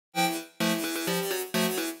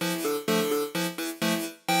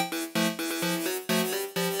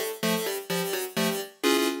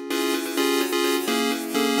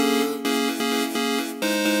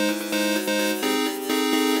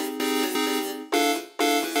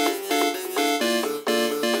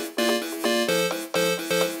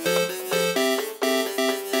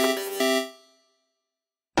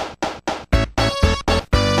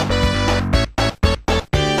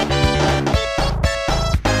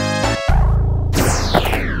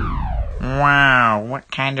Wow, what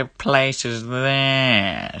kind of place is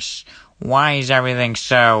this? Why is everything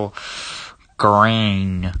so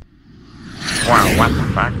green? Wow, what the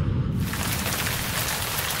fuck?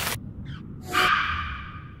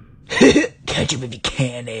 Catch him if you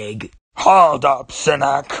can, Egg. Hold up,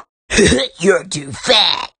 Sinac. You're too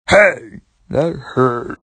fat. Hey, that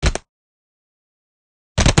hurt.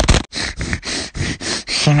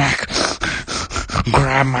 Sinac,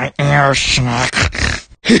 grab my ear, Sinac.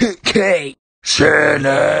 Okay.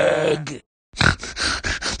 Sinac.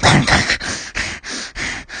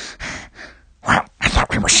 Well, I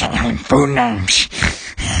thought we were saying food names.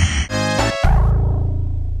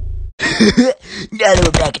 Now that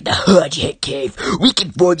we're back at the Hodgehege cave, we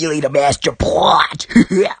can formulate a master plot.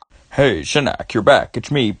 Hey, Sinac, you're back.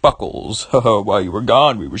 It's me, Buckles. While you were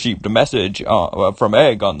gone, we received a message from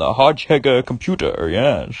Egg on the Hodgehege computer,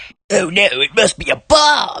 yes. Oh no, it must be a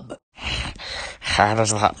bomb. How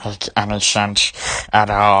does that make any sense at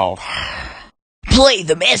all? Play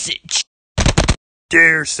the message.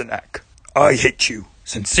 Dear Sinac, I hate you.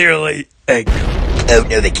 Sincerely, Egg. Oh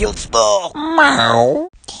no, they killed Small. Meow.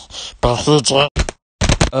 But he did.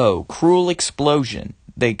 Oh, cruel explosion.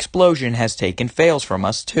 The explosion has taken fails from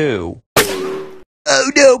us, too.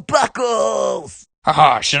 Oh no, Buckles.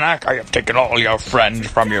 Haha, Sinac, I have taken all your friends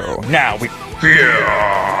from you. Now we...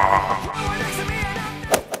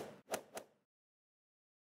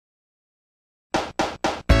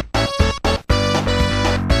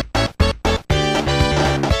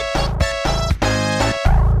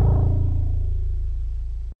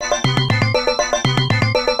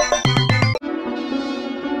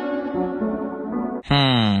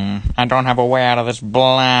 I don't have a way out of this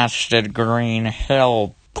blasted green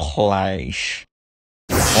hill place.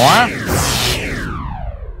 What?